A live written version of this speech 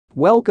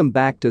Welcome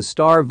back to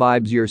Star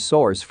Vibes, your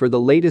source for the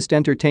latest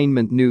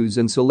entertainment news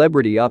and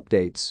celebrity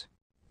updates.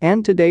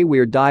 And today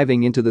we're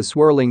diving into the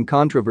swirling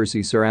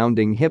controversy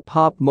surrounding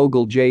hip-hop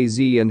mogul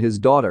Jay-Z and his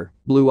daughter,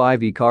 Blue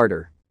Ivy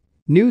Carter.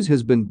 News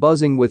has been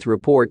buzzing with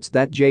reports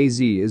that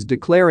Jay-Z is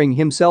declaring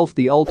himself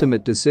the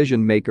ultimate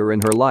decision-maker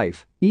in her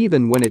life,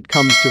 even when it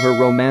comes to her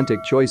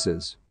romantic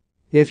choices.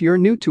 If you're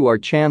new to our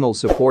channel,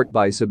 support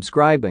by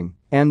subscribing,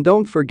 and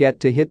don't forget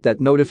to hit that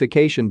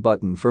notification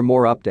button for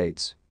more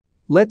updates.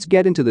 Let's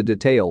get into the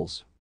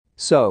details.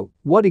 So,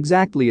 what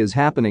exactly is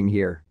happening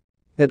here?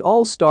 It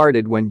all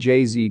started when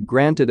Jay-Z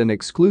granted an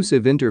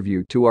exclusive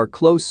interview to our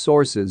close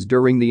sources.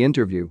 During the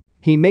interview,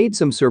 he made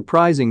some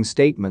surprising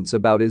statements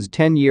about his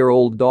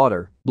 10-year-old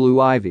daughter, Blue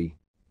Ivy.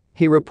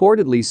 He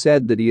reportedly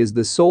said that he is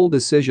the sole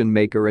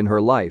decision-maker in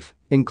her life,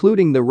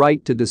 including the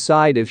right to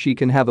decide if she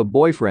can have a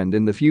boyfriend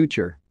in the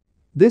future.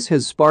 This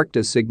has sparked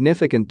a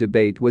significant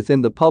debate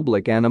within the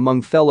public and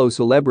among fellow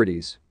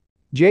celebrities.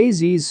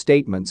 Jay-Z's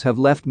statements have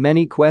left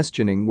many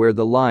questioning where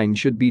the line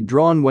should be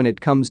drawn when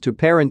it comes to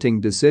parenting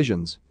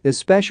decisions,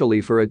 especially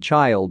for a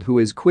child who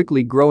is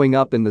quickly growing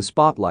up in the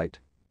spotlight.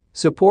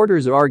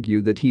 Supporters argue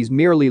that he's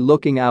merely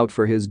looking out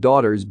for his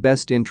daughter's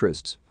best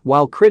interests,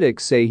 while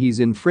critics say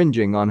he's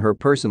infringing on her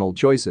personal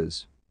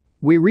choices.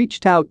 We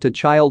reached out to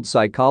child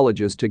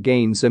psychologists to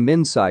gain some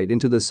insight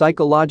into the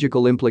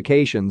psychological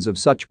implications of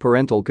such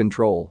parental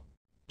control.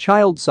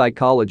 Child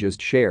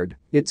psychologists shared,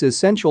 it's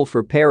essential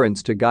for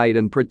parents to guide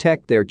and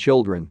protect their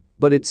children,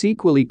 but it's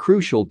equally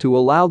crucial to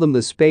allow them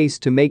the space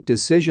to make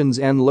decisions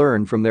and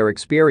learn from their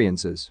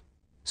experiences.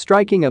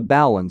 Striking a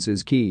balance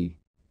is key.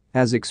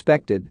 As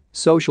expected,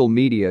 social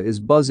media is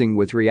buzzing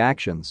with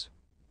reactions.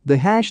 The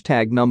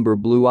hashtag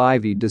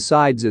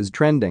 #BlueIvyDecides is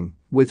trending,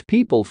 with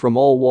people from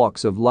all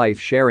walks of life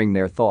sharing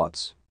their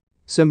thoughts.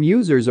 Some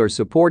users are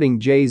supporting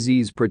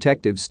Jay-Z's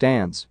protective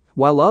stance,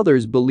 while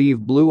others believe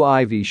Blue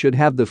Ivy should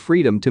have the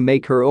freedom to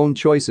make her own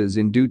choices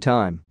in due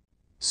time.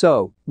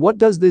 So, what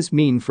does this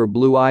mean for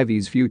Blue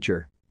Ivy's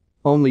future?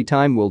 Only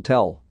time will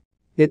tell.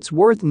 It's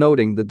worth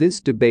noting that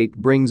this debate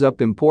brings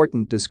up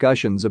important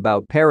discussions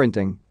about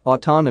parenting,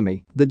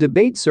 autonomy. The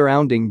debate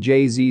surrounding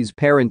Jay-Z's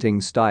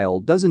parenting style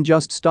doesn't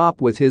just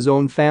stop with his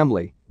own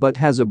family, but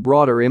has a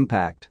broader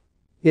impact.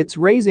 It's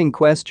raising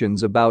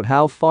questions about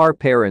how far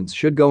parents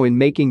should go in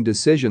making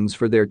decisions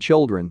for their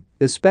children,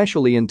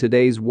 especially in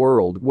today's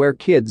world where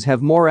kids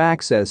have more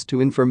access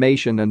to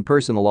information and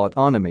personal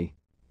autonomy.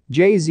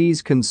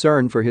 Jay-Z's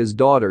concern for his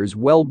daughter's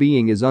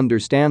well-being is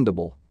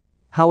understandable.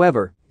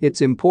 However,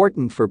 it's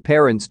important for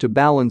parents to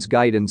balance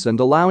guidance and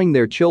allowing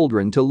their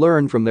children to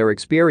learn from their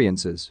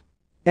experiences.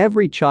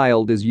 Every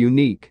child is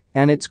unique,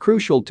 and it's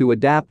crucial to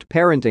adapt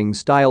parenting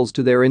styles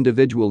to their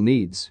individual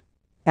needs.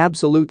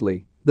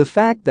 Absolutely. The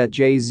fact that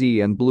Jay-Z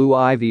and Blue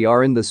Ivy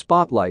are in the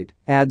spotlight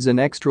adds an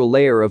extra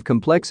layer of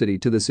complexity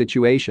to the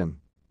situation.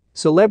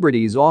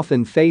 Celebrities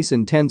often face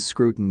intense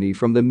scrutiny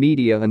from the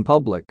media and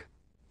public.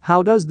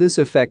 How does this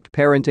affect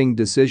parenting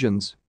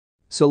decisions?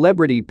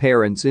 Celebrity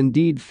parents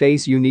indeed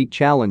face unique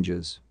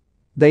challenges.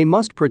 They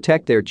must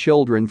protect their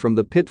children from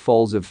the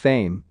pitfalls of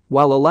fame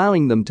while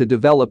allowing them to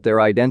develop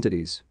their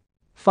identities.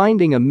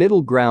 Finding a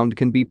middle ground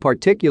can be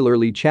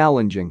particularly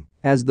challenging,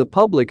 as the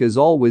public is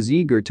always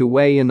eager to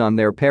weigh in on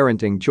their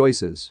parenting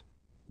choices.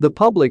 The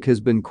public has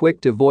been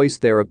quick to voice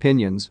their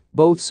opinions,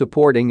 both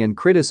supporting and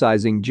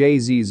criticizing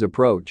Jay-Z's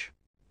approach.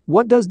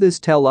 What does this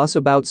tell us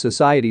about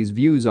society's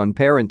views on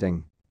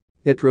parenting?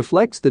 It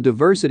reflects the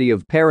diversity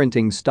of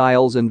parenting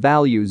styles and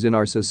values in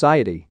our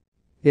society.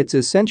 It's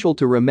essential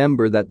to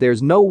remember that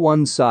there's no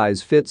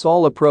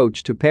one-size-fits-all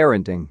approach to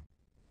parenting.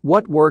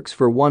 What works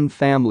for one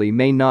family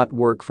may not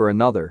work for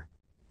another.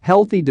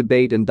 Healthy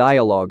debate and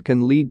dialogue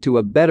can lead to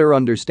a better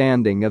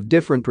understanding of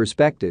different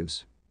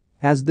perspectives.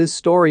 As this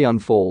story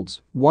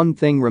unfolds, one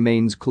thing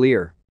remains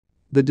clear.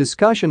 The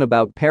discussion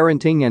about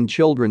parenting and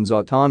children's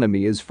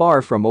autonomy is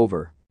far from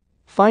over.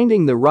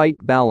 Finding the right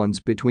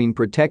balance between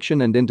protection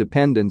and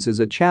independence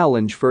is a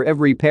challenge for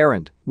every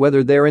parent,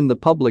 whether they're in the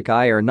public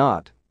eye or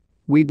not.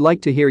 We'd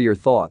like to hear your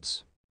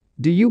thoughts.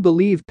 Do you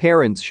believe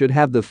parents should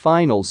have the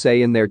final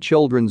say in their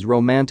children's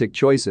romantic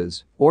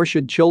choices, or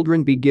should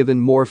children be given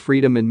more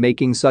freedom in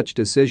making such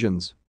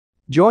decisions?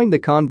 Join the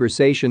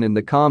conversation in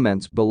the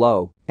comments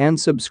below and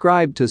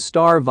subscribe to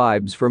Star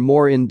Vibes for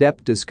more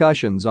in-depth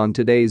discussions on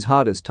today's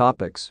hottest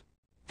topics.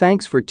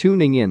 Thanks for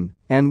tuning in,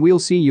 and we'll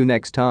see you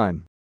next time.